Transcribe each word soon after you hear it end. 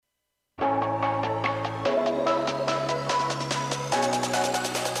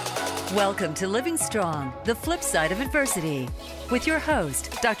Welcome to Living Strong, the flip side of adversity, with your host,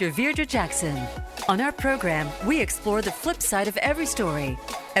 Dr. Virdra Jackson. On our program, we explore the flip side of every story.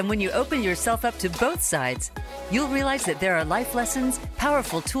 And when you open yourself up to both sides, you'll realize that there are life lessons,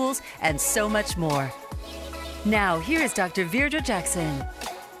 powerful tools, and so much more. Now, here is Dr. Virdra Jackson.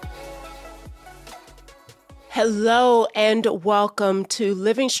 Hello and welcome to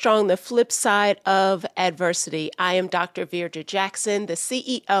Living Strong, the flip side of adversity. I am Dr. Virdra Jackson, the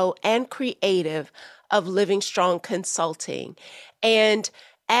CEO and creative of Living Strong Consulting. And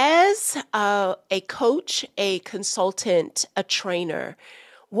as a coach, a consultant, a trainer,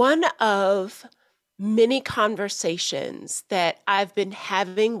 one of many conversations that I've been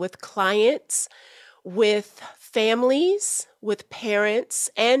having with clients, with families, with parents,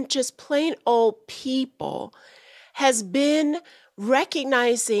 and just plain old people has been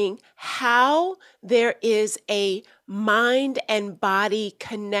recognizing how there is a mind and body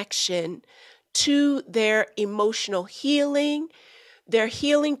connection to their emotional healing, their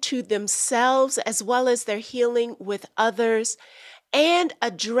healing to themselves, as well as their healing with others, and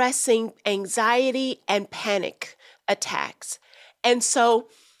addressing anxiety and panic attacks. And so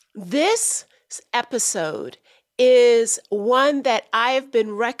this episode is one that I have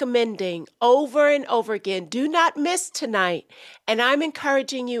been recommending over and over again. Do not miss tonight. And I'm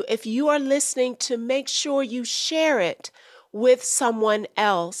encouraging you, if you are listening, to make sure you share it with someone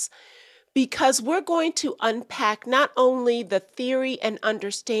else, because we're going to unpack not only the theory and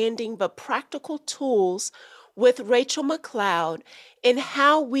understanding, but practical tools with Rachel McLeod in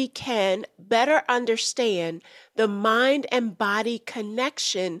how we can better understand the mind and body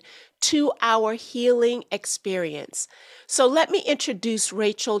connection to our healing experience. So let me introduce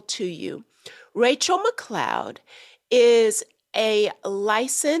Rachel to you. Rachel McLeod is a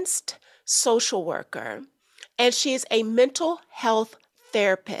licensed social worker, and she is a mental health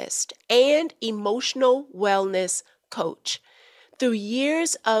therapist and emotional wellness coach. Through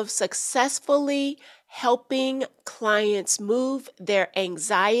years of successfully helping clients move their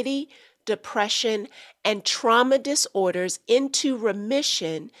anxiety, depression, and trauma disorders into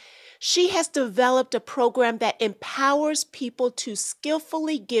remission, she has developed a program that empowers people to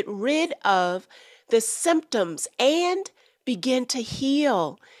skillfully get rid of the symptoms and begin to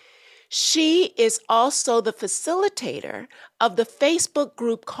heal. She is also the facilitator of the Facebook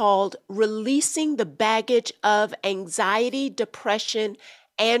group called Releasing the Baggage of Anxiety, Depression,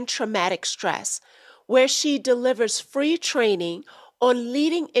 and Traumatic Stress, where she delivers free training on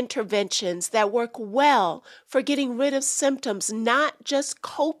leading interventions that work well for getting rid of symptoms, not just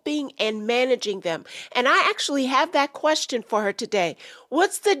coping and managing them. And I actually have that question for her today.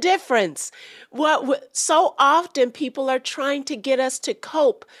 What's the difference? So often people are trying to get us to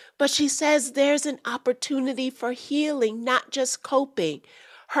cope, but she says there's an opportunity for healing, not just coping.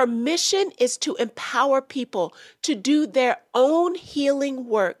 Her mission is to empower people to do their own healing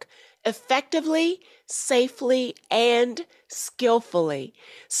work effectively, safely, and skillfully.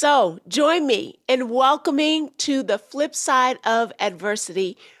 So join me in welcoming to the flip side of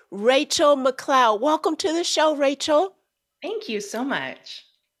adversity, Rachel McLeod. Welcome to the show, Rachel. Thank you so much.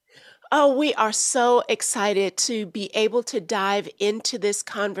 Oh, we are so excited to be able to dive into this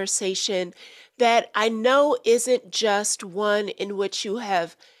conversation that I know isn't just one in which you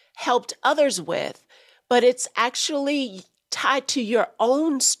have helped others with, but it's actually tied to your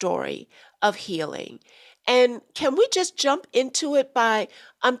own story of healing. And can we just jump into it by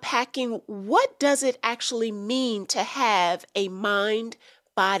unpacking what does it actually mean to have a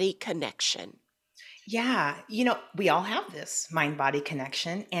mind-body connection? Yeah, we all have this mind-body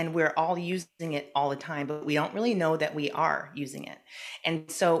connection and we're all using it all the time, but we don't really know that we are using it.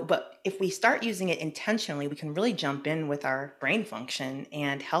 And so, but if we start using it intentionally, we can really jump in with our brain function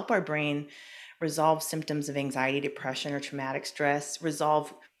and help our brain resolve symptoms of anxiety, depression, or traumatic stress,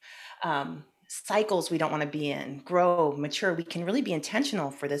 resolve cycles we don't want to be in, grow, mature. We can really be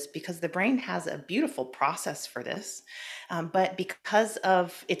intentional for this because the brain has a beautiful process for this. But because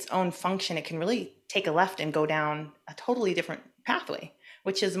of its own function, it can really take a left and go down a totally different pathway,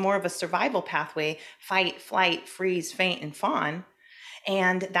 which is more of a survival pathway: fight, flight, freeze, faint, and fawn.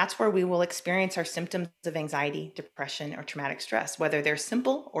 And that's where we will experience our symptoms of anxiety, depression, or traumatic stress, whether they're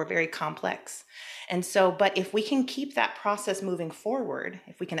simple or very complex. And so, but if we can keep that process moving forward,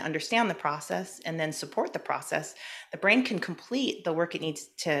 if we can understand the process and then support the process, the brain can complete the work it needs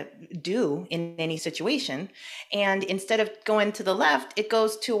to do in any situation. And instead of going to the left, it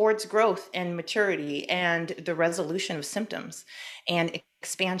goes towards growth and maturity and the resolution of symptoms. and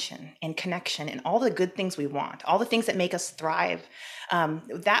expansion and connection and all the good things we want, all the things that make us thrive.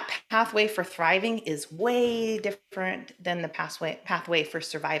 That pathway for thriving is way different than the pathway for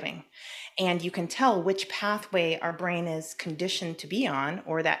surviving. And you can tell which pathway our brain is conditioned to be on,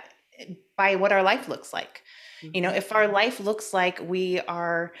 or that by what our life looks like. You know, if our life looks like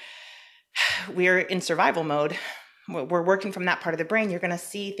we're in survival mode, we're working from that part of the brain, you're going to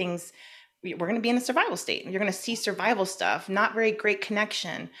see things. We're going to be in a survival state. You're going to see survival stuff, not very great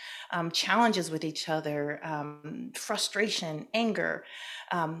connection, challenges with each other, frustration, anger,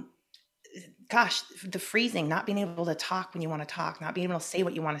 the freezing, not being able to talk when you want to talk, not being able to say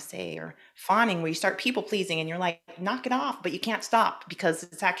what you want to say, or fawning, where you start people pleasing and you're like, knock it off, but you can't stop because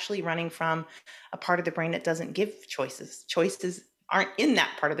it's actually running from a part of the brain that doesn't give choices. Choices aren't in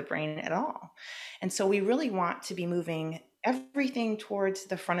that part of the brain at all. And so we really want to be moving everything towards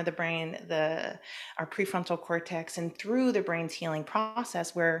the front of the brain, our prefrontal cortex, and through the brain's healing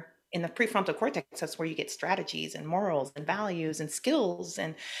process, where in the prefrontal cortex, that's where you get strategies and morals and values and skills.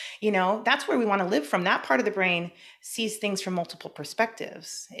 And, you know, that's where we want to live from. That part of the brain sees things from multiple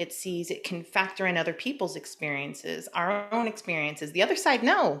perspectives. It can factor in other people's experiences, our own experiences. The other side,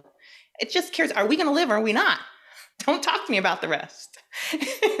 no, it just cares. Are we going to live or are we not? Don't talk to me about the rest.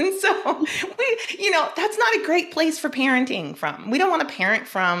 And so that's not a great place for parenting from. We don't want to parent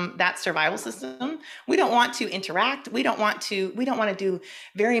from that survival system. We don't want to interact. We don't want to do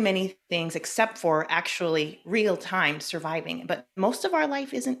very many things except for actually real time surviving. But most of our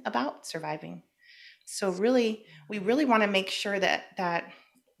life isn't about surviving. So really, we really want to make sure that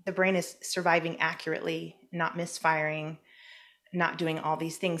the brain is surviving accurately, not misfiring, not doing all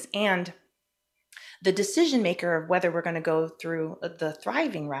these things. And the decision maker of whether we're going to go through the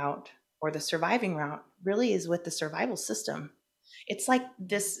thriving route or the surviving route really is with the survival system. It's like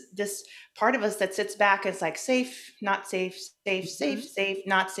this part of us that sits back and it's like safe, not safe, safe, safe, safe,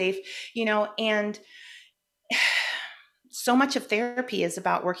 not safe, and so much of therapy is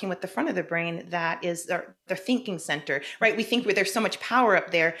about working with the front of the brain that is their thinking center, right? We think there's so much power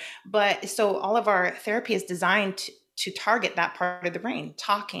up there, but so all of our therapy is designed to target that part of the brain,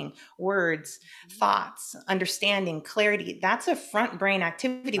 talking, words, thoughts, understanding, clarity. That's a front brain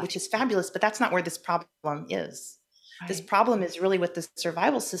activity, which is fabulous, but that's not where this problem is. Right. This problem is really with the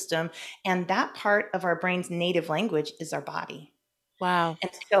survival system. And that part of our brain's native language is our body. Wow.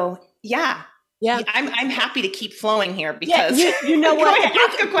 And so, yeah. I'm happy to keep flowing here because you know what?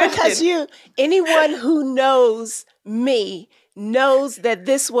 Because anyone who knows me knows that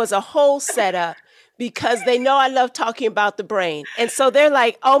this was a whole setup. Because they know I love talking about the brain. And so they're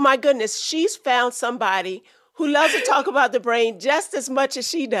like, oh my goodness, she's found somebody who loves to talk about the brain just as much as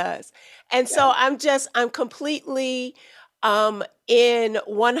she does. And so I'm completely in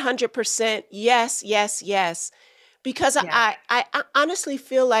 100% yes. Because I honestly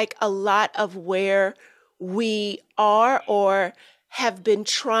feel like a lot of where we are or have been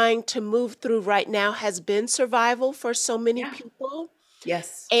trying to move through right now has been survival for so many people.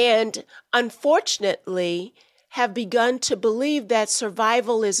 Yes. And unfortunately have begun to believe that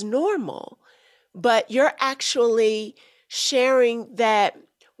survival is normal. But you're actually sharing that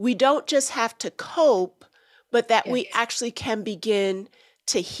we don't just have to cope, but that we actually can begin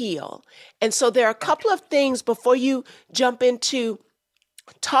to heal. And so there are a couple of things before you jump into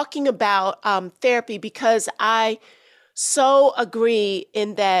talking about therapy, because I so agree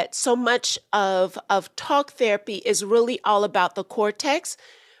in that so much of talk therapy is really all about the cortex,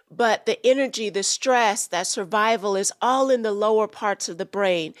 but the energy, the stress, that survival is all in the lower parts of the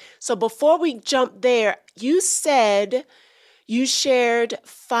brain. So before we jump there, you said you shared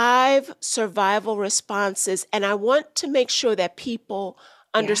 5 survival responses, and I want to make sure that people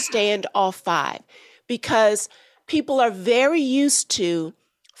understand all 5, because people are very used to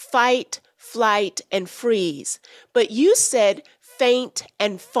fight, flight, and freeze. But you said faint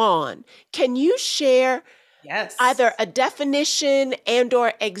and fawn. Can you share either a definition and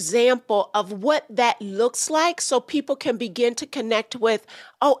or example of what that looks like so people can begin to connect with,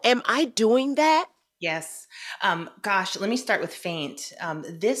 oh, am I doing that? Yes. Let me start with faint.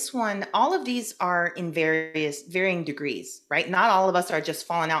 This one, all of these are in varying degrees, right? Not all of us are just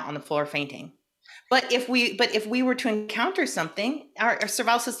falling out on the floor fainting. But if we were to encounter something, our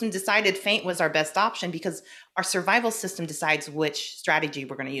survival system decided faint was our best option because our survival system decides which strategy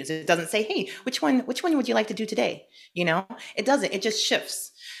we're going to use. It doesn't say, hey, which one would you like to do today? It doesn't. It just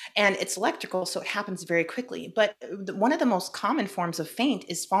shifts. And it's electrical, so it happens very quickly. But one of the most common forms of faint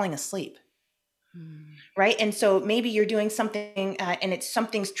is falling asleep. Right. And so maybe you're doing something and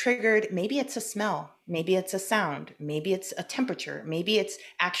something's triggered. Maybe it's a smell. Maybe it's a sound. Maybe it's a temperature. Maybe it's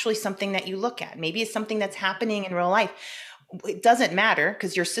actually something that you look at. Maybe it's something that's happening in real life. it doesn't matter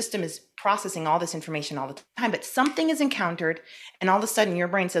because your system is processing all this information all the time, but something is encountered and all of a sudden your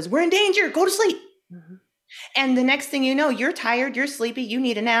brain says, we're in danger, go to sleep. Mm-hmm. And the next thing you know, you're tired, you're sleepy, you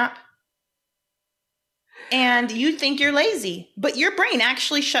need a nap. And you think you're lazy, but your brain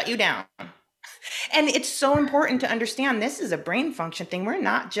actually shut you down. And it's so important to understand this is a brain function thing. We're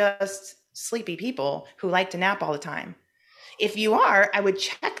not just sleepy people who like to nap all the time. If you are, I would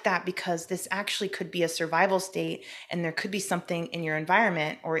check that because this actually could be a survival state and there could be something in your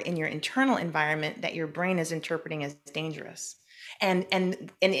environment or in your internal environment that your brain is interpreting as dangerous. And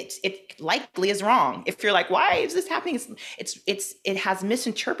it likely is wrong. If you're like, why is this happening? It has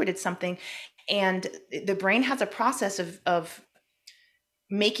misinterpreted something. And the brain has a process of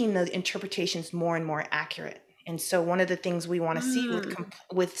making the interpretations more and more accurate. And so one of the things we want to see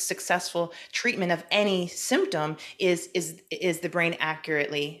with successful treatment of any symptom is the brain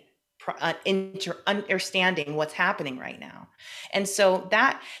accurately understanding what's happening right now. And so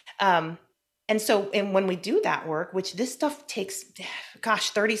that, and when we do that work, which this stuff takes,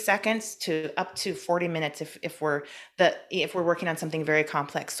 30 seconds to up to 40 minutes if we're working on something very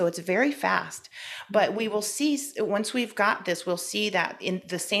complex. So it's very fast, but we will see once we've got this, we'll see that in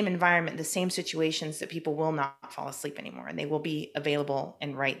the same environment, the same situations, that people will not fall asleep anymore and they will be available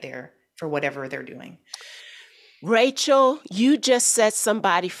and right there for whatever they're doing. Rachel, you just set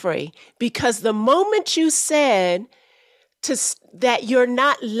somebody free, because the moment you said that you're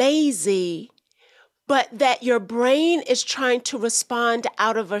not lazy, but that your brain is trying to respond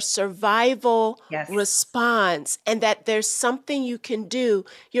out of a survival response, and that there's something you can do.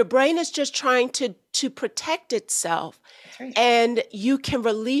 Your brain is just trying to protect itself. That's right. And you can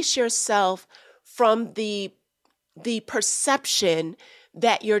release yourself from the perception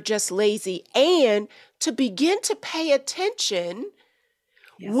that you're just lazy, and to begin to pay attention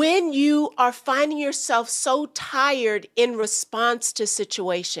when you are finding yourself so tired in response to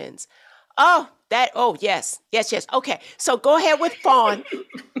situations. Yes. Okay, so go ahead with fawn.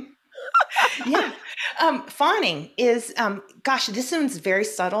 Fawning is, this one's very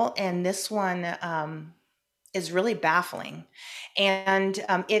subtle, and this one is really baffling. And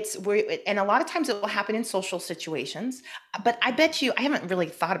and a lot of times it will happen in social situations. But I bet you, I haven't really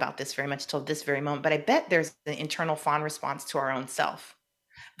thought about this very much till this very moment, but I bet there's an internal fawn response to our own self.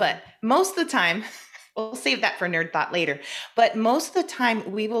 But most of the time, we'll save that for nerd thought later. But most of the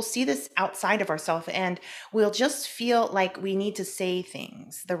time, we will see this outside of ourselves, and we'll just feel like we need to say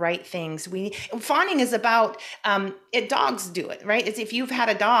things, the right things. Fawning is about, dogs do it, right? It's if you've had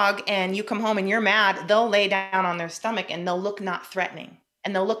a dog and you come home and you're mad, they'll lay down on their stomach and they'll look not threatening.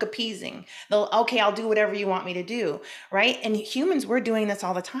 And they'll look appeasing. I'll do whatever you want me to do, right? And humans, we're doing this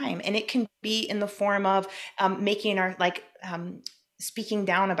all the time. And it can be in the form of making our, speaking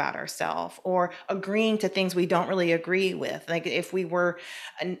down about ourselves or agreeing to things we don't really agree with. Like if we weren't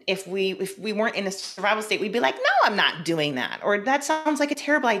in a survival state, we'd be like, no, I'm not doing that. Or that sounds like a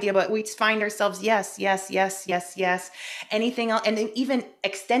terrible idea, but we'd find ourselves, yes, anything else. And then even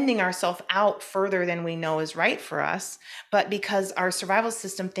extending ourselves out further than we know is right for us. But because our survival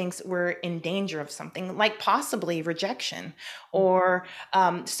system thinks we're in danger of something, like possibly rejection or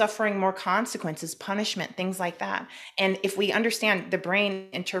suffering more consequences, punishment, things like that. And if we understand the brain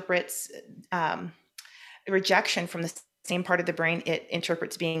interprets rejection from the same part of the brain it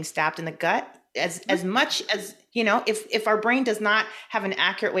interprets being stabbed in the gut, as much as, if our brain does not have an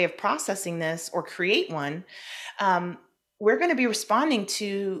accurate way of processing this or create one, we're going to be responding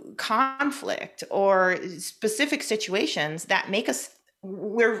to conflict or specific situations that make us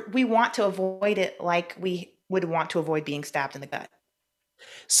where we want to avoid it, like we would want to avoid being stabbed in the gut.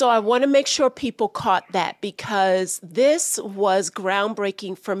 So I want to make sure people caught that, because this was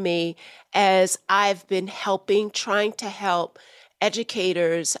groundbreaking for me as I've been trying to help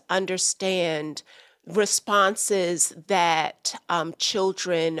educators understand responses that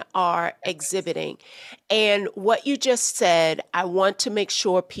children are exhibiting. And what you just said, I want to make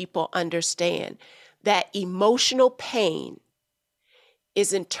sure people understand that emotional pain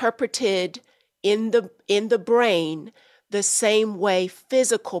is interpreted in the brain the same way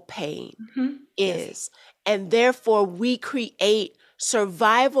physical pain is. Yes. And therefore we create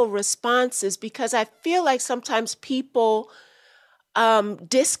survival responses, because I feel like sometimes people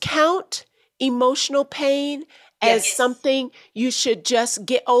discount emotional pain as something you should just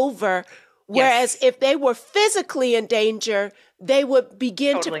get over. Whereas if they were physically in danger, they would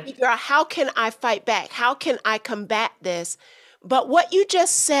begin to figure out, how can I fight back? How can I combat this? But what you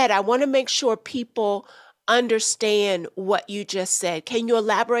just said, I want to make sure people understand what you just said. Can you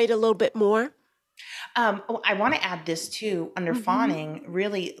elaborate a little bit more? I want to add this too, under fawning,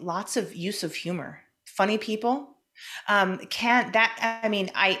 really lots of use of humor. Funny people I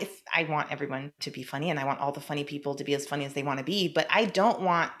want everyone to be funny, and I want all the funny people to be as funny as they want to be, but I don't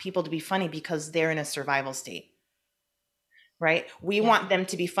want people to be funny because they're in a survival state. Right? We want them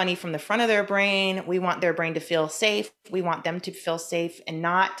to be funny from the front of their brain. We want their brain to feel safe. We want them to feel safe and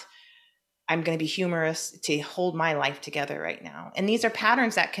not, I'm going to be humorous to hold my life together right now. And these are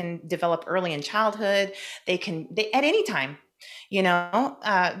patterns that can develop early in childhood. They at any time,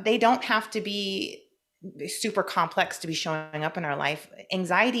 they don't have to be super complex to be showing up in our life.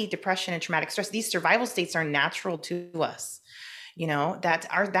 Anxiety, depression, and traumatic stress, these survival states are natural to us. That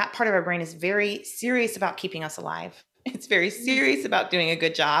part of our brain is very serious about keeping us alive. It's very serious about doing a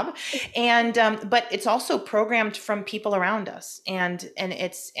good job. And, but it's also programmed from people around us. And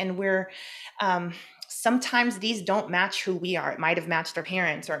we're, sometimes these don't match who we are. It might've matched our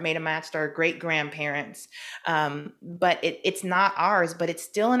parents, or it might have matched our great grandparents. But it's not ours, but it's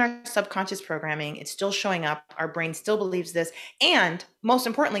still in our subconscious programming. It's still showing up. Our brain still believes this. And most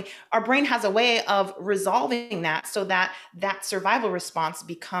importantly, our brain has a way of resolving that so that survival response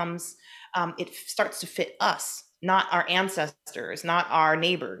becomes, it starts to fit us. Not our ancestors, not our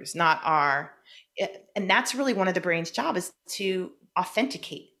neighbors, and that's really one of the brain's job, is to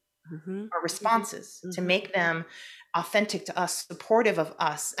authenticate our responses, to make them authentic to us, supportive of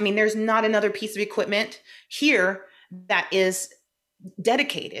us. I mean, there's not another piece of equipment here that is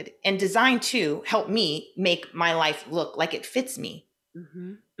dedicated and designed to help me make my life look like it fits me.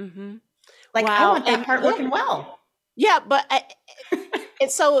 Like, wow. I want that part working well. Yeah, but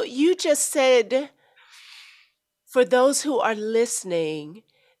and so you just said, for those who are listening,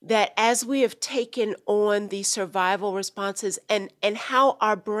 that as we have taken on these survival responses and how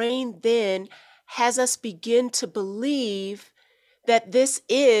our brain then has us begin to believe that this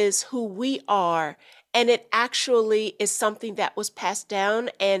is who we are, and it actually is something that was passed down,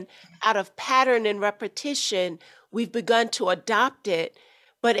 and out of pattern and repetition, we've begun to adopt it,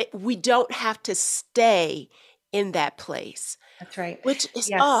 but we don't have to stay in that place. That's right. Which is,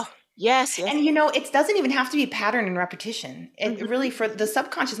 yes. Yes. And it doesn't even have to be pattern and repetition. It really, for the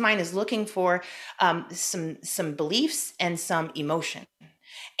subconscious mind, is looking for some beliefs and some emotion.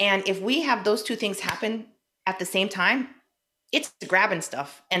 And if we have those two things happen at the same time, it's grabbing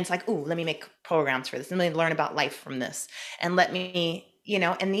stuff. And it's like, ooh, let me make programs for this. Let me learn about life from this. And let me,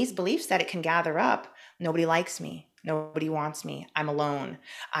 and these beliefs that it can gather up, nobody likes me. Nobody wants me. I'm alone.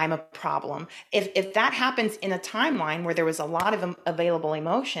 I'm a problem. If that happens in a timeline where there was a lot of available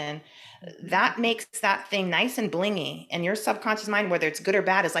emotion, that makes that thing nice and blingy. And your subconscious mind, whether it's good or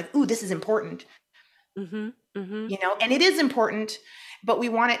bad, is like, ooh, this is important. And it is important, but we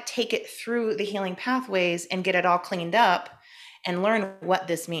want to take it through the healing pathways and get it all cleaned up and learn what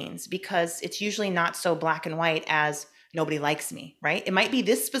this means, because it's usually not so black and white as nobody likes me, right? It might be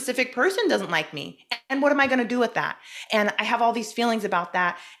this specific person doesn't like me. And what am I going to do with that? And I have all these feelings about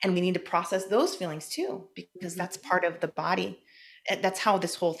that. And we need to process those feelings too, because that's part of the body. That's how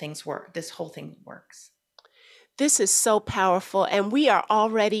this whole thing works. This is so powerful. And we are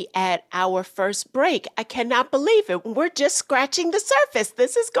already at our first break. I cannot believe it. We're just scratching the surface.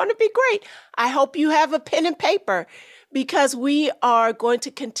 This is going to be great. I hope you have a pen and paper, because we are going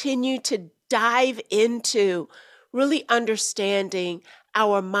to continue to dive into really understanding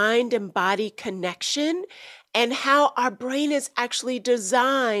our mind and body connection and how our brain is actually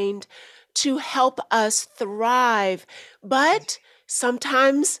designed to help us thrive. But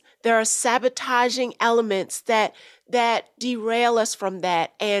sometimes there are sabotaging elements that derail us from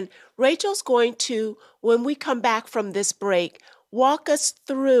that. And Rachel's going to, when we come back from this break, walk us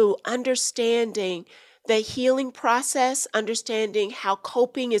through understanding the healing process, understanding how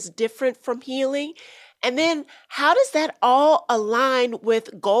coping is different from healing. And then how does that all align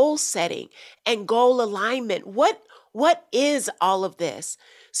with goal setting and goal alignment? What is all of this?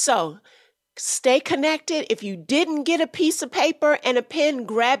 So stay connected. If you didn't get a piece of paper and a pen,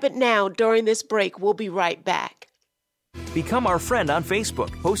 grab it now during this break. We'll be right back. Become our friend on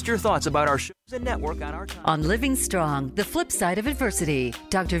Facebook. Post your thoughts about our shows and network on our time. On Living Strong, the flip side of adversity,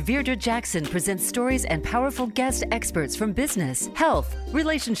 Dr. Virdra Jackson presents stories and powerful guest experts from business, health,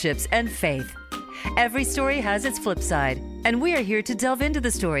 relationships, and faith. Every story has its flip side, and we are here to delve into the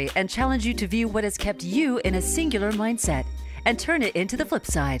story and challenge you to view what has kept you in a singular mindset and turn it into the flip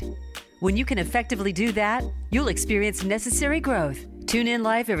side. When you can effectively do that, you'll experience necessary growth. Tune in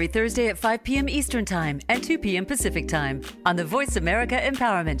live every Thursday at 5 p.m. Eastern Time and 2 p.m. Pacific Time on the Voice America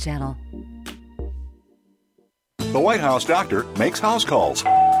Empowerment Channel. The White House doctor makes house calls.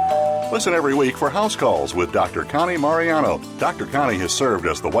 Listen every week for House Calls with Dr. Connie Mariano. Dr. Connie has served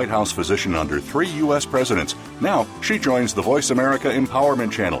as the White House physician under 3 U.S. presidents. Now, she joins the Voice America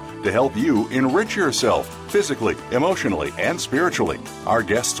Empowerment Channel to help you enrich yourself physically, emotionally, and spiritually. Our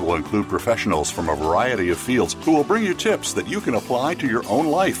guests will include professionals from a variety of fields who will bring you tips that you can apply to your own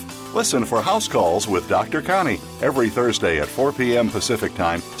life. Listen for House Calls with Dr. Connie every Thursday at 4 p.m. Pacific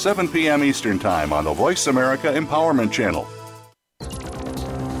Time, 7 p.m. Eastern Time on the Voice America Empowerment Channel.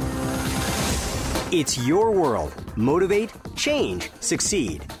 It's your world. Motivate, change,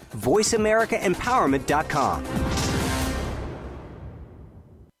 succeed. VoiceAmericaEmpowerment.com.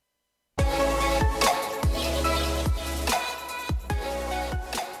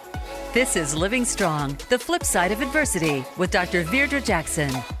 This is Living Strong, the flip side of adversity with Dr. Virdra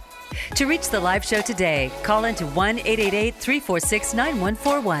Jackson. To reach the live show today, call into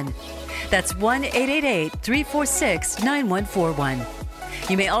 1-888-346-9141. That's 1-888-346-9141.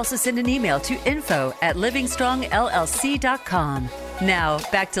 You may also send an email to info@livingstrongllc.com. Now,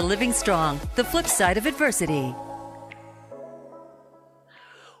 back to Living Strong, the flip side of adversity.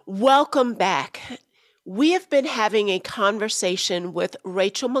 Welcome back. We have been having a conversation with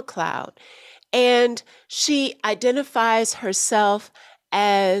Rachel McLeod, and she identifies herself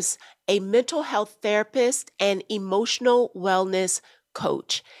as a mental health therapist and emotional wellness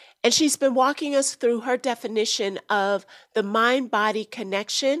coach. And she's been walking us through her definition of the mind-body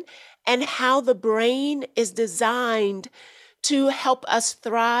connection and how the brain is designed to help us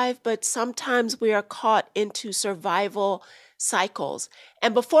thrive, but sometimes we are caught into survival cycles.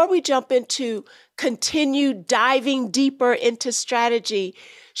 And before we jump into continue diving deeper into strategy,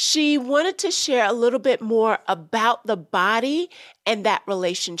 she wanted to share a little bit more about the body and that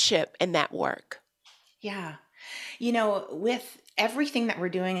relationship and that work. Yeah. You know, with everything that we're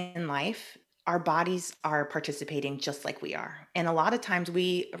doing in life, our bodies are participating just like we are. And a lot of times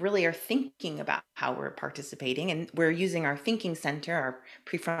we really are thinking about how we're participating, and we're using our thinking center, our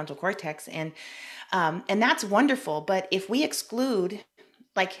prefrontal cortex, and that's wonderful. But if we exclude,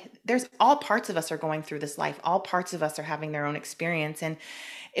 like, there's all parts of us are going through this life. All parts of us are having their own experience. And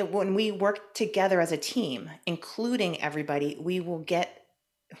when we work together as a team, including everybody, we will get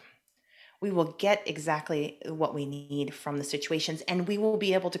exactly what we need from the situations, and we will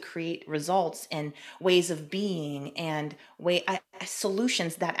be able to create results and ways of being and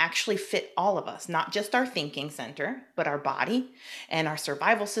solutions that actually fit all of us, not just our thinking center, but our body and our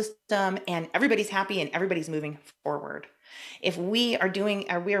survival system, and everybody's happy and everybody's moving forward. If we are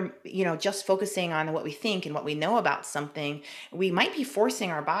just focusing on what we think and what we know about something, we might be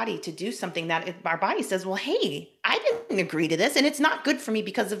forcing our body to do something that our body says, well, hey, I didn't agree to this and it's not good for me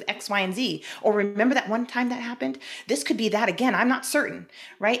because of X, Y, and Z. Or remember that one time that happened? This could be that again. I'm not certain,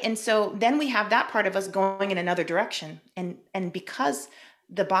 right? And so then we have that part of us going in another direction. And because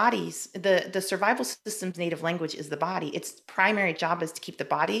the survival system's native language is the body, its primary job is to keep the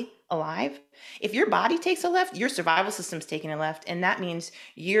body alive. If your body takes a left, your survival system's taking a left. And that means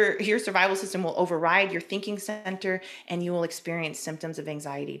your survival system will override your thinking center, and you will experience symptoms of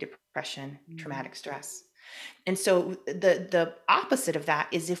anxiety, depression, traumatic stress. And so the opposite of that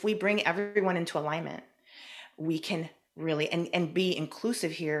is if we bring everyone into alignment, we can really, and be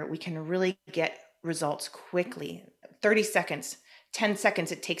inclusive here, we can really get results quickly. 30 seconds, 10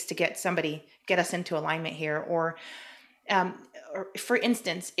 seconds it takes to get us into alignment here. Or for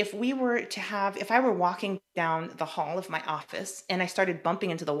instance, if I were walking down the hall of my office and I started bumping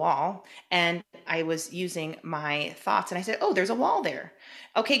into the wall and I was using my thoughts and I said, oh, there's a wall there.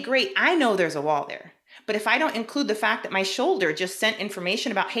 Okay, great. I know there's a wall there. But if I don't include the fact that my shoulder just sent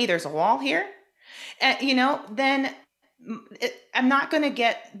information about, hey, there's a wall here, then I'm not going to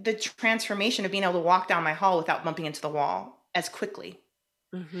get the transformation of being able to walk down my hall without bumping into the wall as quickly.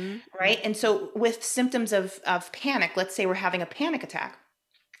 Mm-hmm. Right. And so with symptoms of panic, let's say we're having a panic attack,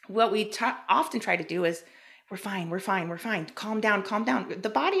 what we often try to do is, we're fine. Calm down.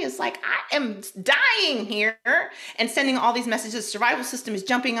 The body is like, I am dying here, and sending all these messages. Survival system is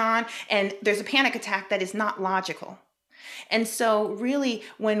jumping on, and there's a panic attack that is not logical. And so really,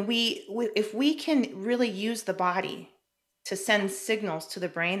 if we can really use the body to send signals to the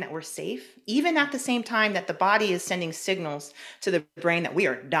brain that we're safe, even at the same time that the body is sending signals to the brain that we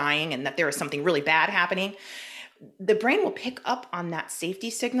are dying and that there is something really bad happening, the brain will pick up on that safety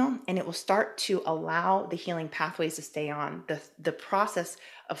signal, and it will start to allow the healing pathways to stay on, the process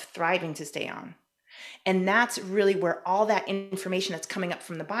of thriving to stay on. And that's really where all that information that's coming up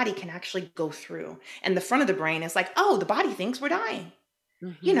from the body can actually go through. And the front of the brain is like, oh, the body thinks we're dying.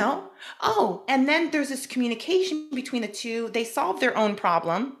 You know, oh, and then there's this communication between the two. They solve their own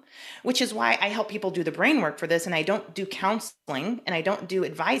problem, which is why I help people do the brain work for this. And I don't do counseling and I don't do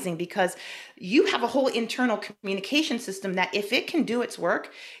advising, because you have a whole internal communication system that if it can do its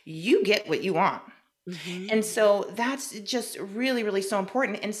work, you get what you want. And so that's just really, really so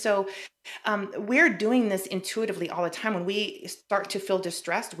important. And so we're doing this intuitively all the time. When we start to feel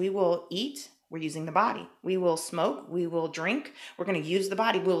distressed, we will eat. We're using the body. We will smoke. We will drink. We're going to use the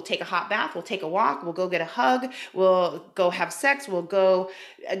body. We'll take a hot bath. We'll take a walk. We'll go get a hug. We'll go have sex. We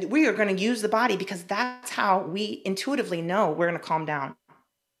are going to use the body, because that's how we intuitively know we're going to calm down.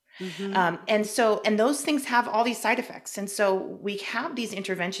 And those things have all these side effects. And so we have these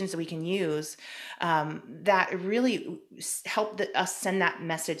interventions that we can use that really help us send that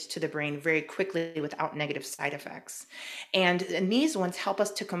message to the brain very quickly without negative side effects. And these ones help us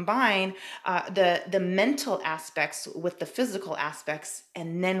to combine the mental aspects with the physical aspects,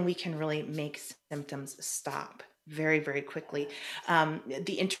 and then we can really make symptoms stop very, very quickly.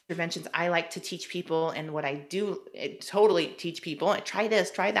 The interventions I like to teach people, and what I do totally teach people, try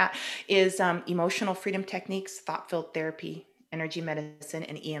this, try that, is emotional freedom techniques, thought-filled therapy, energy medicine,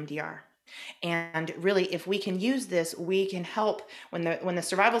 and EMDR. And really, if we can use this, we can help when the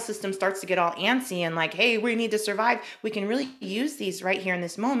survival system starts to get all antsy and like, hey, we need to survive. We can really use these right here in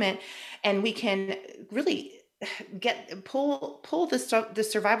this moment, and we can really pull the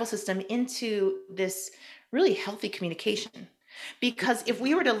survival system into this really healthy communication. Because if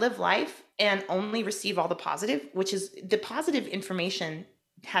we were to live life and only receive all the positive, which is the positive information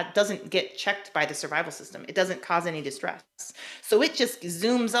doesn't get checked by the survival system. It doesn't cause any distress. So it just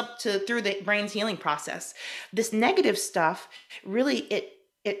zooms up through the brain's healing process. This negative stuff, really,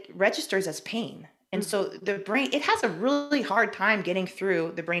 it registers as pain. And so the brain, it has a really hard time getting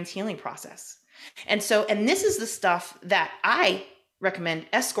through the brain's healing process. And this is the stuff that I recommend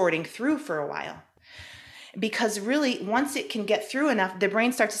escorting through for a while. Because really, once it can get through enough, the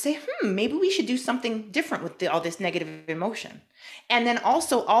brain starts to say, maybe we should do something different with all this negative emotion. And then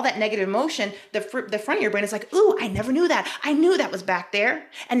also all that negative emotion, the front of your brain is like, ooh, I never knew that. I knew that was back there.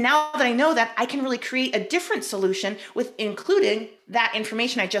 And now that I know that, I can really create a different solution with including that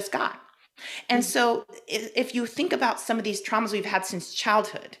information I just got. And so if you think about some of these traumas we've had since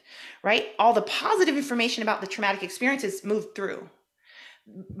childhood, right? All the positive information about the traumatic experiences moved through.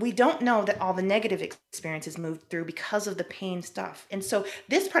 We don't know that all the negative experiences moved through because of the pain stuff. And so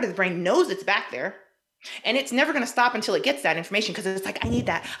this part of the brain knows it's back there, and it's never going to stop until it gets that information, because it's like, I need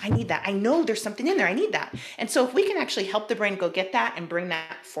that. I know there's something in there. I need that. And so if we can actually help the brain go get that and bring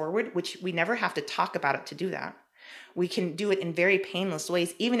that forward, which we never have to talk about it to do that, we can do it in very painless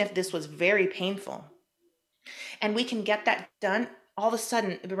ways, even if this was very painful. And we can get that done. All of a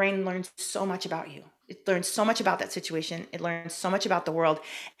sudden, the brain learns so much about you. It learns so much about that situation. It learns so much about the world,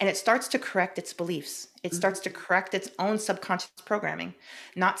 and it starts to correct its beliefs. It starts to correct its own subconscious programming.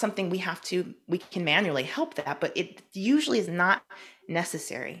 Not something we can manually help that, but it usually is not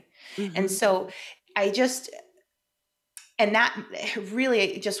necessary. And so I just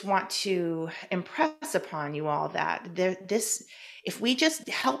want to impress upon you all that if we just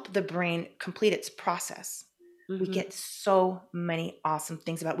help the brain complete its process, we get so many awesome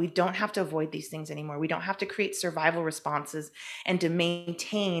things about it. We don't have to avoid these things anymore. We don't have to create survival responses and to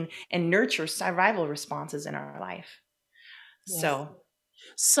maintain and nurture survival responses in our life. Yes.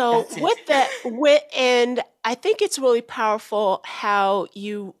 So and I think it's really powerful how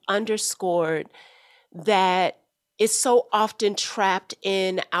you underscored that it's so often trapped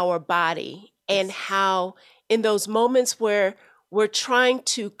in our body, and how in those moments where we're trying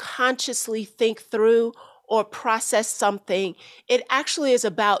to consciously think through or process something, it actually is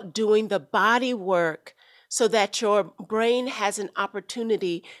about doing the body work so that your brain has an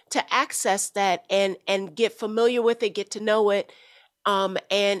opportunity to access that and get familiar with it, get to know it,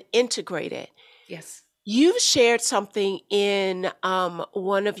 and integrate it. Yes. You've shared something in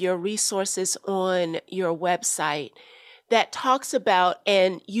one of your resources on your website that talks about,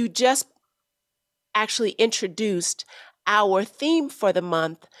 and you just actually introduced our theme for the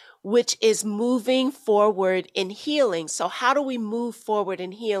month, which is moving forward in healing. So how do we move forward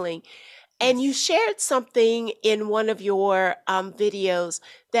in healing? And you shared something in one of your videos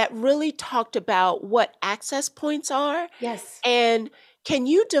that really talked about what access points are. Yes. And can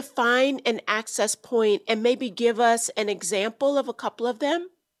you define an access point and maybe give us an example of a couple of them?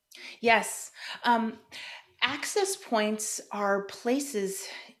 Yes. Access points are places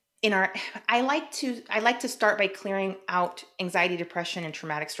I like to start by clearing out anxiety, depression, and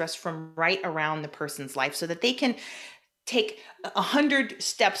traumatic stress from right around the person's life so that they can take 100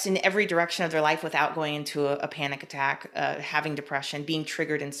 steps in every direction of their life without going into a panic attack, having depression, being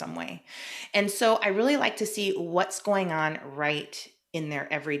triggered in some way. And so I really like to see what's going on right in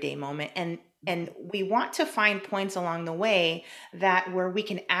their everyday moment. And we want to find points along the way that where we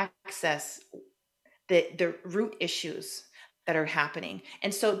can access the root issues that are happening.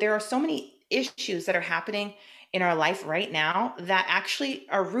 And so there are so many issues that are happening in our life right now that actually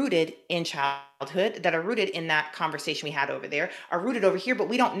are rooted in childhood, that are rooted in that conversation we had over there, are rooted over here, but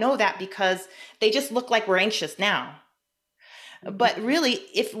we don't know that because they just look like we're anxious now. But really,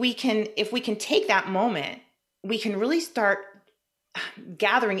 if we can take that moment, we can really start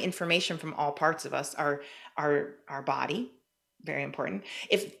gathering information from all parts of us, our body, very important.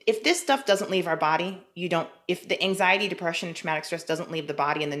 If this stuff doesn't leave our body, if the anxiety, depression, and traumatic stress doesn't leave the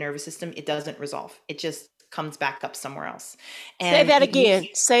body and the nervous system, it doesn't resolve. It just comes back up somewhere else. And say that again.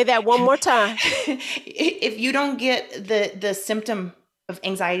 Say that one more time. If you don't get the symptom of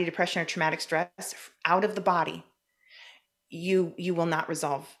anxiety, depression, or traumatic stress out of the body, you will not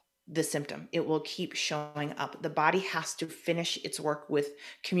resolve the symptom. It will keep showing up. The body has to finish its work with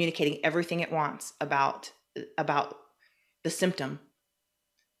communicating everything it wants about the symptom,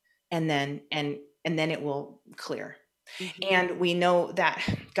 and then it will clear. And we know that,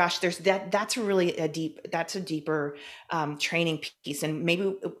 gosh, that's really a deeper training piece. And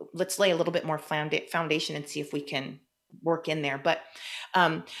maybe let's lay a little bit more foundation and see if we can work in there. But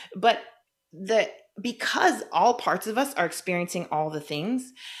because all parts of us are experiencing all the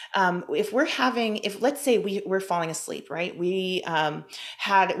things, if let's say we're falling asleep, right? We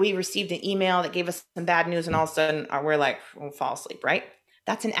received an email that gave us some bad news, and all of a sudden we're like, we'll fall asleep, right?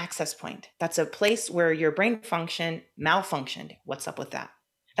 That's an access point. That's a place where your brain function malfunctioned. What's up with that?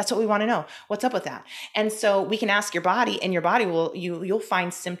 That's what we want to know. What's up with that? And so we can ask your body, and your body you'll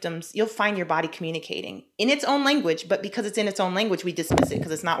find symptoms. You'll find your body communicating in its own language, but because it's in its own language, we dismiss it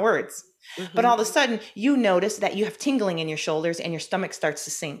because it's not words. But all of a sudden you notice that you have tingling in your shoulders and your stomach starts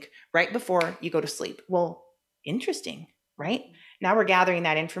to sink right before you go to sleep. Well, interesting, right? Now we're gathering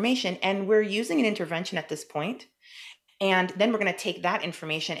that information and we're using an intervention at this point. And then we're going to take that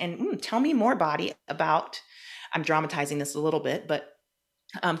information and tell me more, body, about, I'm dramatizing this a little bit, but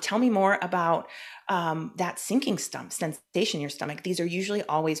tell me more about that sinking sensation in your stomach. These are usually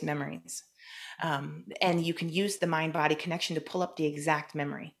always memories. And you can use the mind-body connection to pull up the exact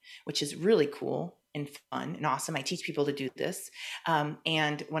memory, which is really cool and fun and awesome. I teach people to do this.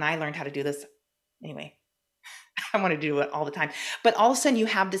 And when I learned how to do this, anyway, I want to do it all the time. But all of a sudden you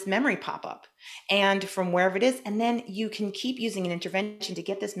have this memory pop up, and from wherever it is, and then you can keep using an intervention to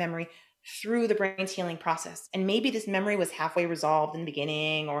get this memory through the brain's healing process. And maybe this memory was halfway resolved in the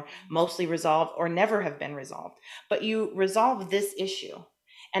beginning, or mostly resolved, or never have been resolved. But you resolve this issue,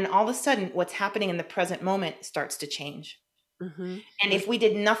 and all of a sudden what's happening in the present moment starts to change. And if we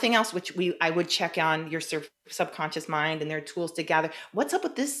did nothing else, which I would check on your subconscious mind and their tools to gather, what's up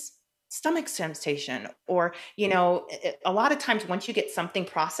with this stomach sensation? Or, a lot of times once you get something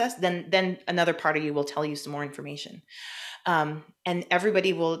processed, then another part of you will tell you some more information. And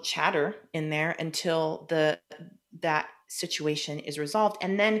everybody will chatter in there until that situation is resolved.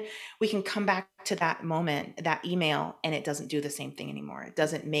 And then we can come back to that moment, that email, and it doesn't do the same thing anymore. It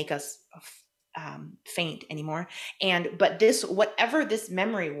doesn't make us faint anymore. But whatever this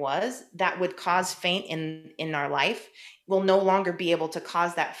memory was that would cause faint in our life will no longer be able to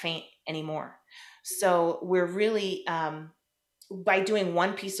cause that faint anymore. So we're really, by doing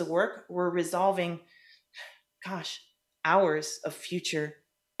one piece of work, we're resolving, hours of future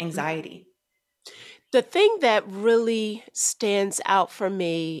anxiety. The thing that really stands out for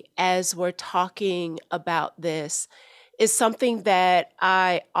me as we're talking about this is something that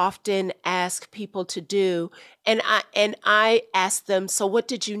I often ask people to do. And I ask them, so what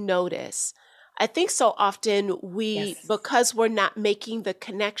did you notice? I think so often because we're not making the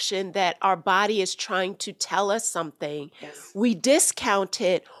connection that our body is trying to tell us something, we discount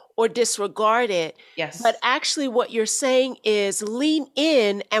it or disregard it. But actually what you're saying is lean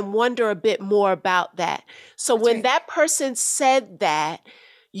in and wonder a bit more about that. So when that person said that,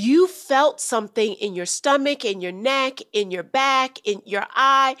 you felt something in your stomach, in your neck, in your back, in your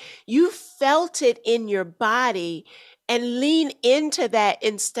eye. You felt it in your body, and lean into that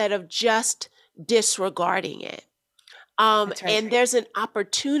instead of just disregarding it. And there's an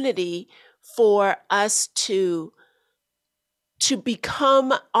opportunity for us to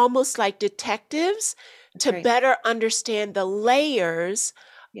become almost like detectives, to better understand the layers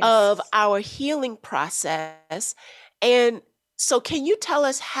of our healing process. And so can you tell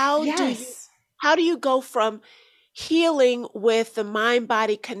us how do you go from healing with the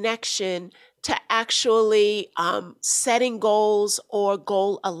mind-body connection to actually setting goals or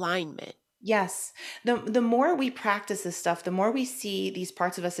goal alignment? Yes. The more we practice this stuff, the more we see these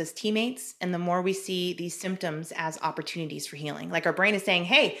parts of us as teammates, and the more we see these symptoms as opportunities for healing. Like our brain is saying,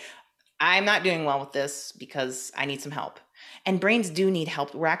 hey, I'm not doing well with this because I need some help. And brains do need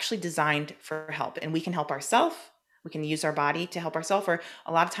help. We're actually designed for help, and we can help ourselves. We can use our body to help ourselves, or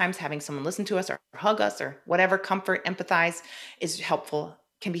a lot of times having someone listen to us or hug us or whatever, comfort, empathize is helpful,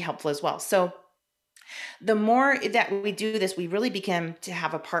 can be helpful as well. So the more that we do this, we really begin to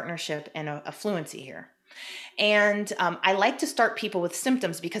have a partnership and a fluency here. And I like to start people with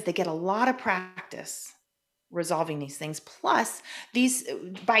symptoms because they get a lot of practice resolving these things. Plus,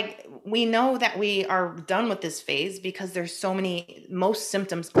 we know that we are done with this phase because there's so many. Most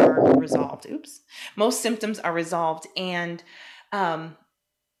symptoms are resolved. Most symptoms are resolved, and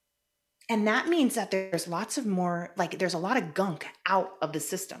that means that there's lots of more. Like there's a lot of gunk out of the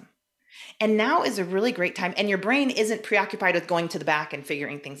system. And now is a really great time. And your brain isn't preoccupied with going to the back and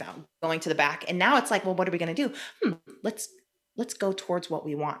figuring things out, going to the back. And now it's like, well, what are we going to do? Let's go towards what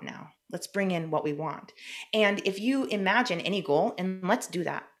we want now. Let's bring in what we want. And if you imagine any goal, and let's do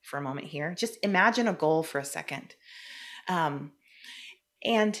that for a moment here, just imagine a goal for a second. And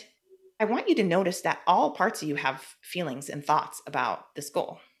I want you to notice that all parts of you have feelings and thoughts about this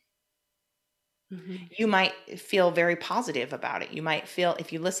goal. Mm-hmm. You might feel very positive about it. You might feel,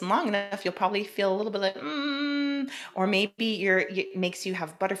 if you listen long enough, you'll probably feel a little bit like, or maybe it makes you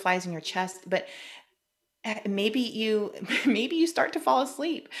have butterflies in your chest, but maybe you start to fall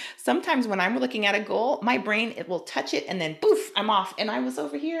asleep. Sometimes when I'm looking at a goal, my brain, it will touch it and then poof, I'm off. And I was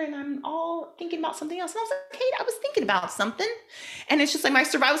over here and I'm all thinking about something else. And I was like, Kate, I was thinking about something. And it's just like my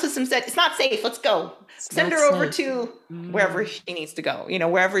survival system said, it's not safe. Let's go. Send her over to wherever she needs to go,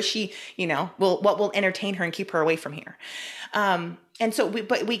 wherever she, what will entertain her and keep her away from here. And so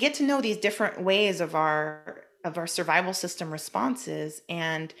we get to know these different ways of our survival system responses,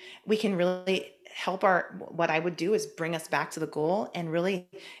 and we can really help what I would do is bring us back to the goal, and really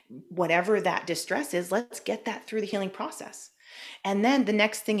whatever that distress is, let's get that through the healing process. And then the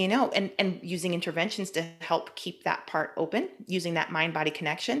next thing you know, and using interventions to help keep that part open, using that mind-body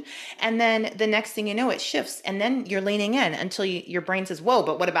connection. And then the next thing you know, it shifts. And then you're leaning in until your brain says, whoa,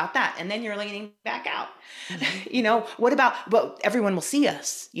 but what about that? And then you're leaning back out. Mm-hmm. What about, well, everyone will see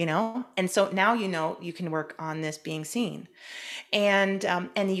us, And so now, you can work on this being seen. And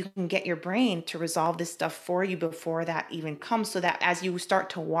you can get your brain to resolve this stuff for you before that even comes, so that as you start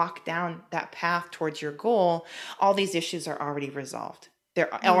to walk down that path towards your goal, all these issues are already resolved. They're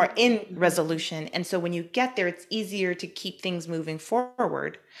in resolution. And so when you get there, it's easier to keep things moving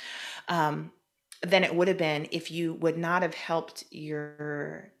forward than it would have been if you would not have helped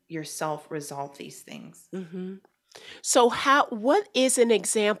yourself resolve these things. Mm-hmm. So what is an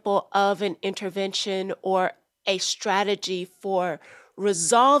example of an intervention or a strategy for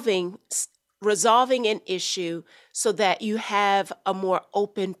resolving an issue so that you have a more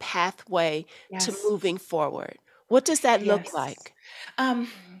open pathway to moving forward? What does that look like? Let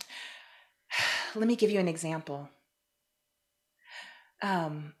me give you an example.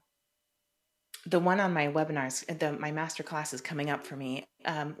 The one on my webinars, my master class is coming up for me.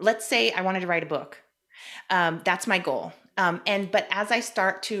 Let's say I wanted to write a book. That's my goal. But as I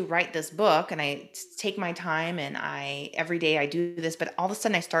start to write this book, and I take my time, and every day I do this, but all of a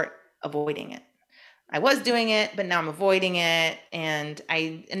sudden I start avoiding it. I was doing it, but now I'm avoiding it.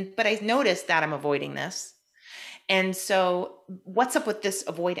 But I noticed that I'm avoiding this. And so what's up with this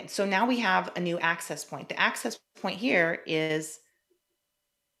avoidance? So now we have a new access point. The access point here is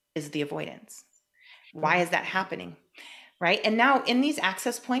the avoidance. Why is that happening? Right? And now in these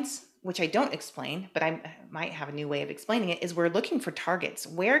access points, which I don't explain, but I might have a new way of explaining it, is we're looking for targets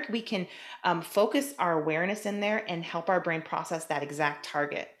where we can focus our awareness in there and help our brain process that exact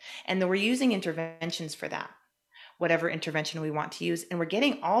target. And then we're using interventions for that, whatever intervention we want to use. And we're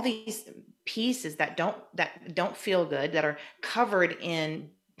getting all these pieces that don't feel good, that are covered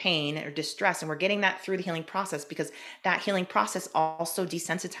in pain or distress. And we're getting that through the healing process, because that healing process also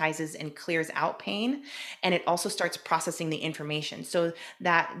desensitizes and clears out pain. And it also starts processing the information. So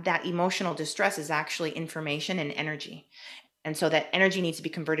that emotional distress is actually information and energy. And so that energy needs to be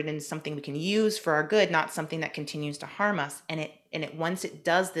converted into something we can use for our good, not something that continues to harm us. And once it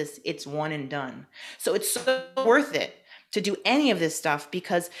does this, it's one and done. So it's so worth it to do any of this stuff,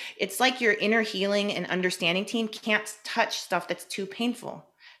 because it's like your inner healing and understanding team can't touch stuff that's too painful.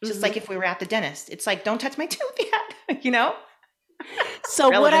 Just like if we were at the dentist, it's like, don't touch my tooth yet, So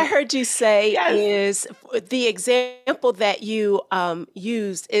what I Relevant. heard you say Yes. is the example that you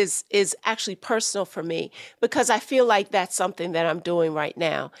used is actually personal for me, because I feel like that's something that I'm doing right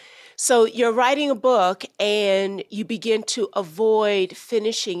now. So you're writing a book and you begin to avoid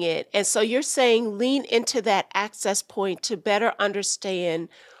finishing it. And so you're saying lean into that access point to better understand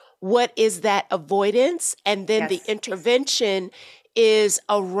what is that avoidance, and then the Yes. intervention is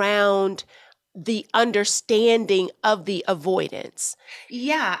around the understanding of the avoidance.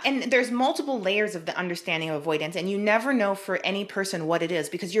 Yeah, and there's multiple layers of the understanding of avoidance, and you never know for any person what it is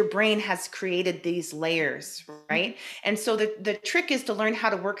because your brain has created these layers, right? And so the trick is to learn how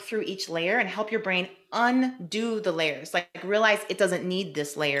to work through each layer and help your brain undo the layers, like realize it doesn't need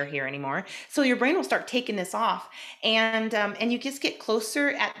this layer here anymore. So your brain will start taking this off, and you just get closer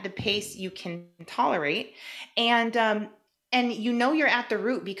at the pace you can tolerate, and you know you're at the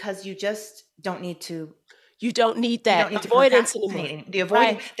root because you just don't need to. You don't need You that don't need to avoidance procrastinate. anymore. The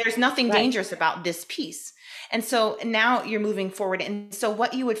avoiding, Right. there's nothing Right. dangerous about this piece. And so now you're moving forward. And so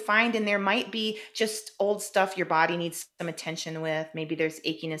what you would find in there might be just old stuff your body needs some attention with. Maybe there's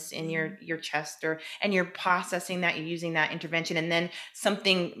achiness in your chest, and you're processing that, you're using that intervention. And then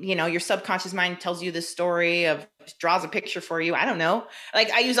something, your subconscious mind tells you this story of, draws a picture for you. I don't know. Like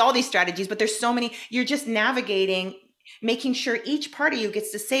I use all these strategies, but there's so many. You're just navigating, making sure each part of you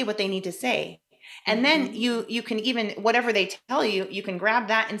gets to say what they need to say. And then you can even, whatever they tell you, you can grab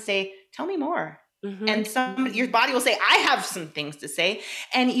that and say, tell me more. And your body will say, I have some things to say.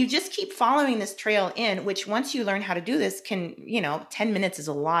 And you just keep following this trail in, which once you learn how to do this can, 10 minutes is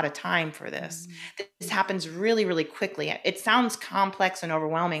a lot of time for this. This happens really, really quickly. It sounds complex and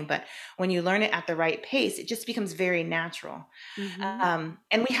overwhelming, but when you learn it at the right pace, it just becomes very natural. And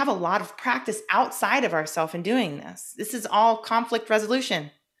we have a lot of practice outside of ourselves in doing this. This is all conflict resolution.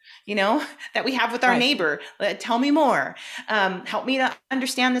 That we have with our neighbor. Tell me more. Help me to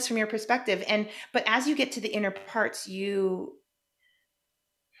understand this from your perspective. But as you get to the inner parts, you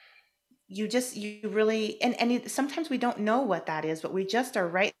really, sometimes we don't know what that is, but we just are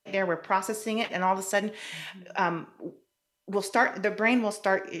right there. We're processing it. And all of a sudden, the brain will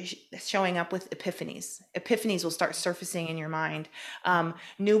start showing up with epiphanies. Epiphanies will start surfacing in your mind.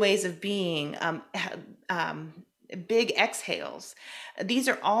 New ways of being, big exhales. These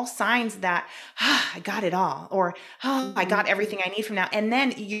are all signs that I got it all, or I got everything I need from now. And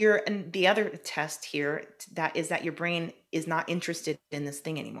then and the other test here that is that your brain is not interested in this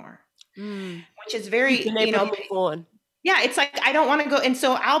thing anymore, which is very, move on. Yeah, it's like, I don't want to go. And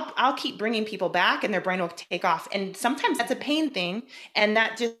so I'll keep bringing people back and their brain will take off. And sometimes that's a pain thing. And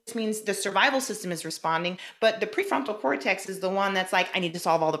that just means the survival system is responding. But the prefrontal cortex is the one that's like, I need to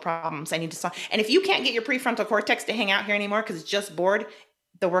solve all the problems. I need to solve. And if you can't get your prefrontal cortex to hang out here anymore because it's just bored,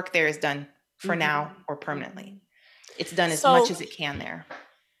 the work there is done for now or permanently. It's done as much as it can there.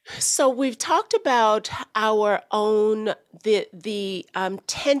 So we've talked about our own, the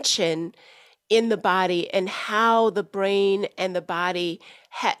tension in the body and how the brain and the body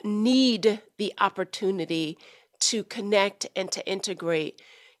need the opportunity to connect and to integrate.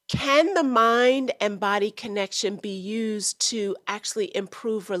 Can the mind and body connection be used to actually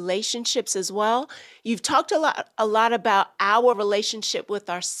improve relationships as well? You've talked a lot about our relationship with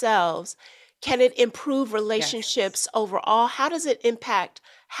ourselves. Can it improve relationships overall? How does it impact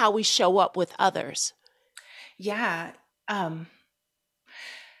how we show up with others? Yeah.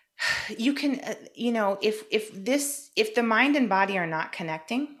 You can, if the mind and body are not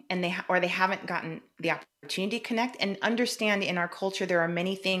connecting and they haven't gotten the opportunity to connect and understand, in our culture, there are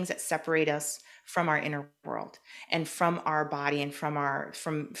many things that separate us from our inner world and from our body and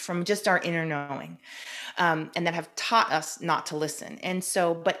from just our inner knowing, and that have taught us not to listen. And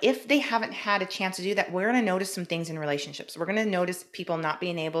so, but if they haven't had a chance to do that, we're going to notice some things in relationships. We're going to notice people not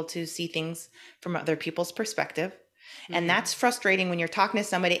being able to see things from other people's perspective. And that's frustrating when you're talking to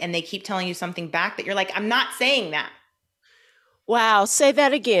somebody and they keep telling you something back that you're like, I'm not saying that. Wow. Say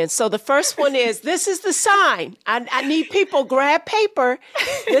that again. So the first one is, this is the sign. I need people grab paper.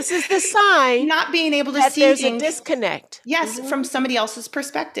 This is the sign. Not being able to that see there's things. A disconnect. Yes. From somebody else's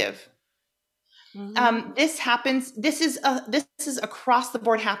perspective. This happens. This is across the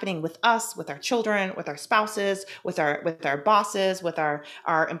board happening with us, with our children, with our spouses, with our bosses, with our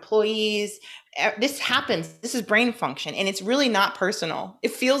employees. This happens. This is brain function, and it's really not personal.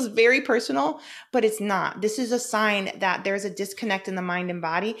 It feels very personal, but it's not. This is a sign that there's a disconnect in the mind and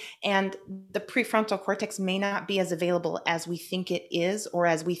body, and the prefrontal cortex may not be as available as we think it is, or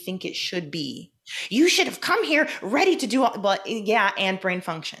as we think it should be. You should have come here ready to do all, but yeah, and brain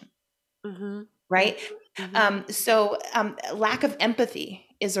function. Right. So lack of empathy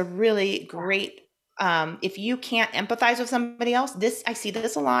is a really great if you can't empathize with somebody else, I see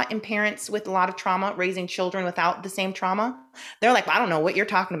this a lot in parents with a lot of trauma, raising children without the same trauma. They're like, I don't know what you're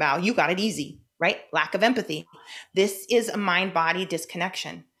talking about. You got it easy, right? Lack of empathy. This is a mind-body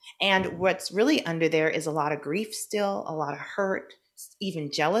disconnection. And what's really under there is a lot of grief still, a lot of hurt,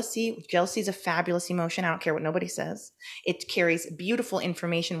 even jealousy. Jealousy is a fabulous emotion. I don't care what nobody says. It carries beautiful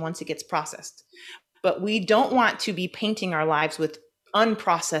information once it gets processed. But we don't want to be painting our lives with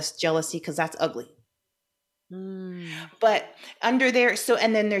unprocessed jealousy, because that's ugly. But under there,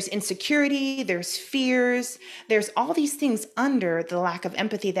 and then there's insecurity, there's fears, there's all these things under the lack of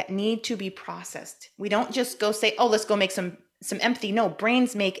empathy that need to be processed. We don't just go say, oh, let's go make some empathy. No,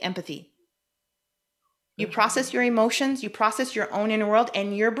 brains make empathy. You process your emotions, you process your own inner world,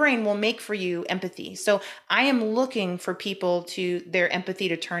 and your brain will make for you empathy. So I am looking for people their empathy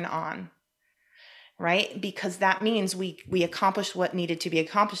to turn on. Right? Because that means we accomplished what needed to be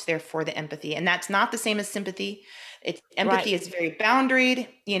accomplished there for the empathy. And that's not the same as sympathy. Empathy is very boundaried.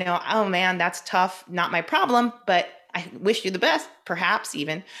 Oh man, that's tough. Not my problem, but I wish you the best, perhaps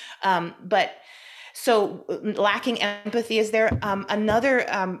even. But so lacking empathy is there.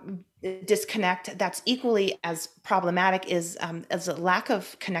 Another disconnect that's equally as problematic is a lack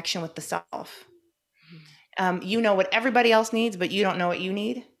of connection with the self. You know what everybody else needs, but you don't know what you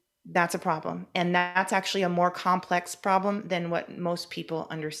need. That's a problem. And that's actually a more complex problem than what most people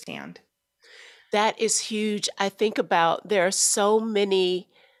understand. That is huge. I think about there are so many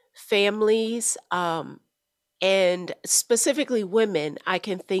families, and specifically women I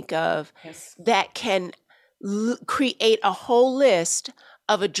can think of, that can create a whole list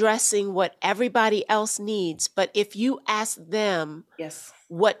of addressing what everybody else needs. But if you ask them,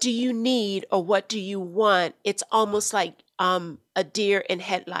 what do you need or what do you want? It's almost like a deer in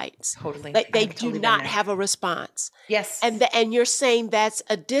headlights. Totally. Like they do not have a response. Yes. And you're saying that's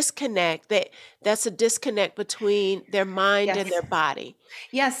a disconnect, that's a disconnect between their mind and their body.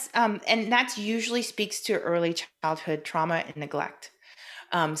 Yes. And that usually speaks to early childhood trauma and neglect.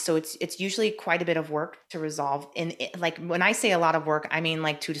 So it's usually quite a bit of work to resolve. And like when I say a lot of work, I mean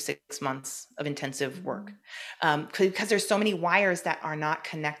like 2 to 6 months of intensive work, because there's so many wires that are not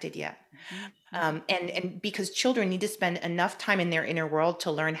connected yet. And because children need to spend enough time in their inner world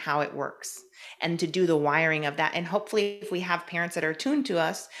to learn how it works and to do the wiring of that. And hopefully if we have parents that are tuned to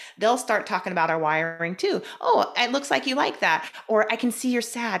us, they'll start talking about our wiring too. Oh, it looks like you like that. Or I can see you're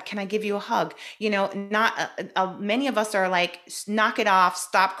sad. Can I give you a hug? Many of us are like, knock it off,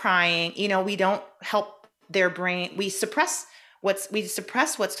 stop crying. We don't help their brain. We suppress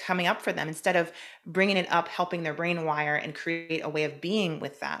what's coming up for them instead of bringing it up, helping their brain wire and create a way of being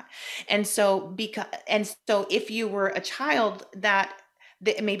with that. And so if you were a child that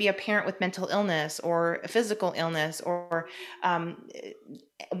maybe a parent with mental illness or a physical illness or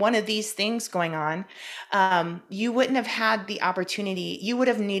one of these things going on, you wouldn't have had the opportunity. You would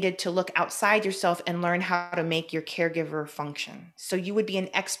have needed to look outside yourself and learn how to make your caregiver function. So you would be an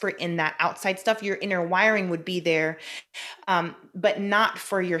expert in that outside stuff. Your inner wiring would be there, but not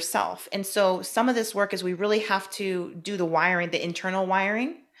for yourself. And so some of this work is we really have to do the wiring, the internal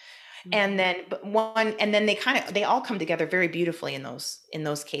wiring. And then they all come together very beautifully in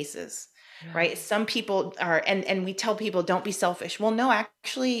those cases, right? Some people are, and we tell people don't be selfish. Well, no,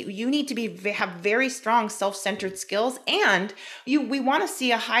 actually you need to have very strong self-centered skills, and we want to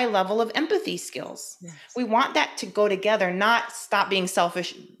see a high level of empathy skills. Yes. We want that to go together, not stop being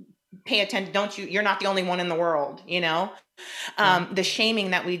selfish. Pay attention. You're not the only one in the world, the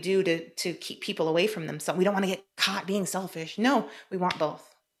shaming that we do to keep people away from themselves. We don't want to get caught being selfish. No, we want both.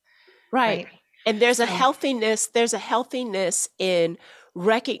 Right. And there's a healthiness in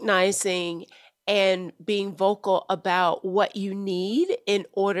recognizing and being vocal about what you need in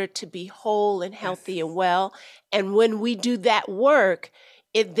order to be whole and healthy and well. And when we do that work,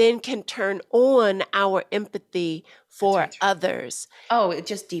 it then can turn on our empathy for others. Oh, it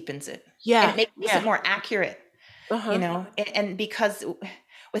just deepens it. Yeah. And it makes it more accurate, and because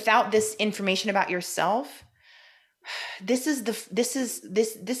without this information about yourself, this is the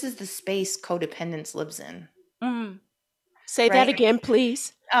space codependence lives in. Say that again,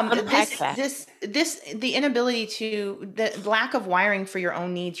 please. The inability the lack of wiring for your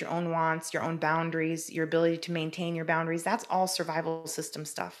own needs, your own wants, your own boundaries, your ability to maintain your boundaries, that's all survival system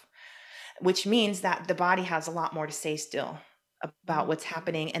stuff, which means that the body has a lot more to say still about what's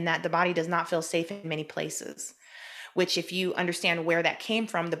happening, and that the body does not feel safe in many places. Which, if you understand where that came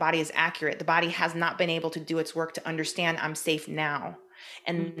from, the body is accurate. The body has not been able to do its work to understand I'm safe now.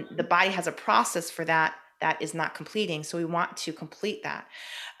 And the body has a process for that is not completing. So we want to complete that.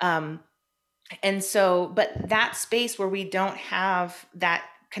 But that space where we don't have that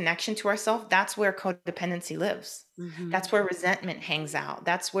connection to ourselves, that's where codependency lives. That's where resentment hangs out.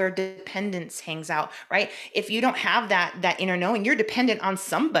 That's where dependence hangs out, right? If you don't have that inner knowing, you're dependent on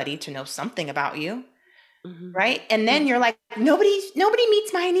somebody to know something about you, right? And then you're like, nobody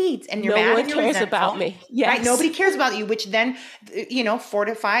meets my needs, and you're No mad one and you're cares resentful, about me. Yes. right? Nobody cares about you, which then,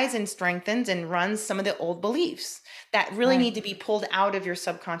 fortifies and strengthens and runs some of the old beliefs that really need to be pulled out of your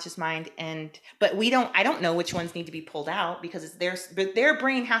subconscious mind. But I don't know which ones need to be pulled out, because it's their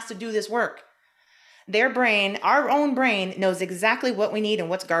brain has to do this work. Their brain, our own brain, knows exactly what we need and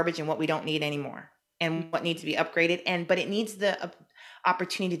what's garbage and what we don't need anymore, and what needs to be upgraded. But it needs the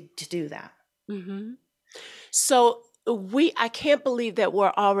opportunity to do that. So I can't believe that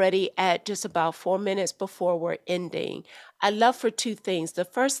we're already at just about 4 minutes before we're ending. I'd love for two things. The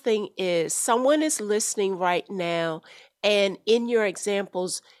first thing is, someone is listening right now, and in your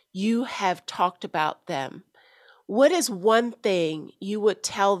examples, you have talked about them. What is one thing you would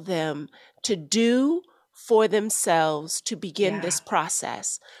tell them to do for themselves to begin this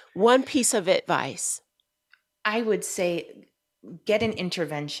process? One piece of advice. I would say, get an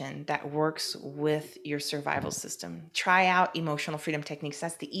intervention that works with your survival system. Try out emotional freedom techniques.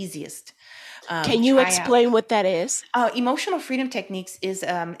 That's the easiest. Can you explain what that is? Emotional freedom techniques is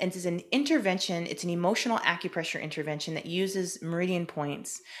an intervention. It's an emotional acupressure intervention that uses meridian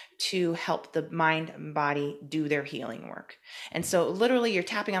points to help the mind and body do their healing work. And so literally you're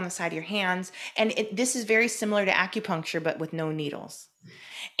tapping on the side of your hands, and this is very similar to acupuncture, but with no needles.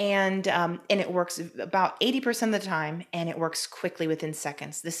 And it works about 80% of the time, and it works quickly within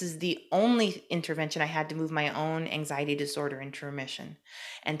seconds. This is the only intervention I had to move my own anxiety disorder into remission.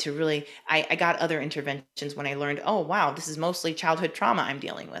 And to really, I got other interventions when I learned, oh, wow, this is mostly childhood trauma I'm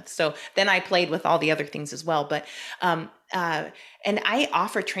dealing with. So then I played with all the other things as well. But and I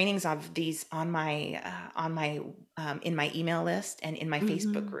offer trainings of these on my in my email list and in my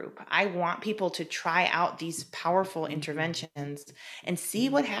Facebook group. I want people to try out these powerful interventions and see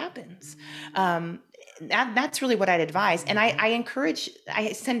what happens. That's really what I'd advise. And I encourage,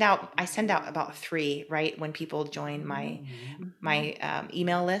 I send out about 3, right, when people join my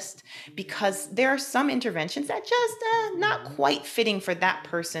email list, because there are some interventions that just not quite fitting for that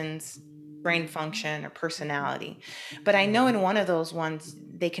person's brain function or personality. But I know in one of those ones,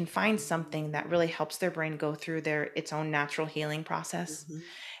 they can find something that really helps their brain go through its own natural healing process.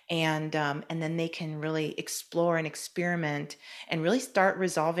 And then they can really explore and experiment and really start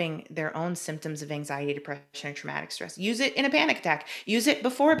resolving their own symptoms of anxiety, depression, and traumatic stress. Use it in a panic attack. Use it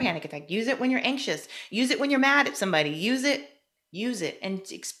before a panic attack. Use it when you're anxious. Use it when you're mad at somebody. Use it and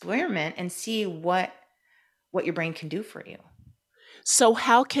experiment and see what your brain can do for you. So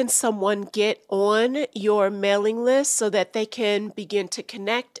how can someone get on your mailing list so that they can begin to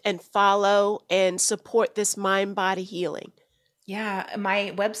connect and follow and support this mind-body healing? Yeah,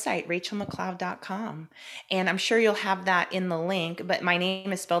 my website, rachelmcleod.com. And I'm sure you'll have that in the link, but my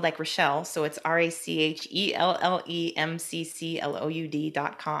name is spelled like Rochelle. So it's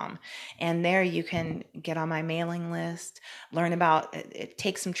RACHELLEMCCLOUD.com. And there you can get on my mailing list, learn about it,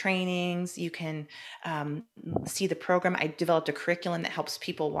 take some trainings. You can see the program. I developed a curriculum that helps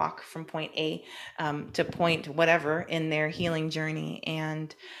people walk from point A to point whatever in their healing journey.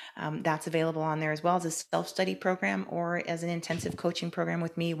 And that's available on there, as well as a self-study program or as an intensive coaching program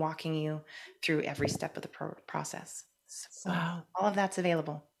with me, walking you through every step of the process. So wow. All of that's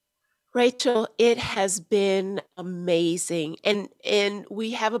available. Rachel, it has been amazing. And we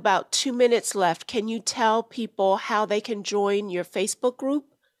have about 2 minutes left. Can you tell people how they can join your Facebook group?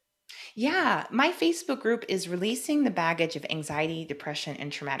 Yeah, my Facebook group is Releasing the Baggage of Anxiety, Depression,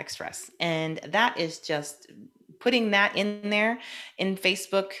 and Traumatic Stress. And that is just putting that in there in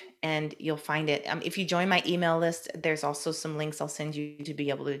Facebook, and you'll find it. If you join my email list, there's also some links I'll send you to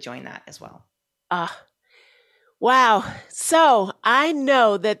be able to join that as well. Wow. So I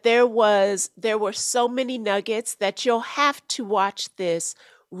know that there were so many nuggets that you'll have to watch this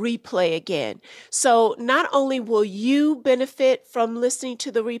replay again. So not only will you benefit from listening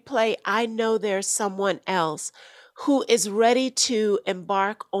to the replay, I know there's someone else who is ready to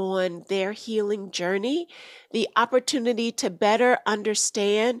embark on their healing journey, the opportunity to better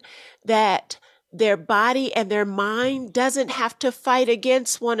understand that their body and their mind doesn't have to fight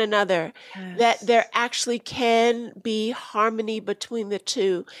against one another, that there actually can be harmony between the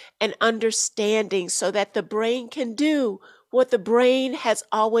two and understanding so that the brain can do what the brain has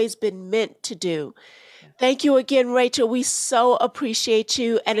always been meant to do. Thank you again, Rachel. We so appreciate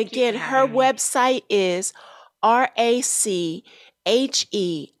you. And again, her website is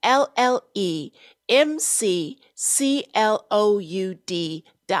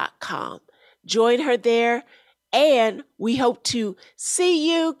RACHELLEMCCLOUD.com. Join her there And we hope to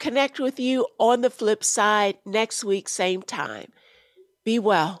see you, connect with you on the flip side next week, same time. Be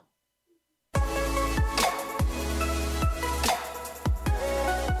well.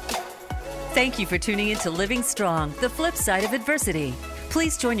 Thank you for tuning in to Living Strong, the flip side of adversity.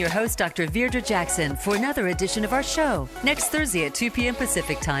 Please join your host, Dr. Virdra Jackson, for another edition of our show next Thursday at 2 p.m.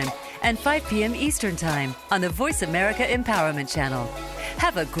 Pacific Time and 5 p.m. Eastern Time on the Voice America Empowerment Channel.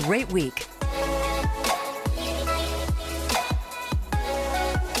 Have a great week.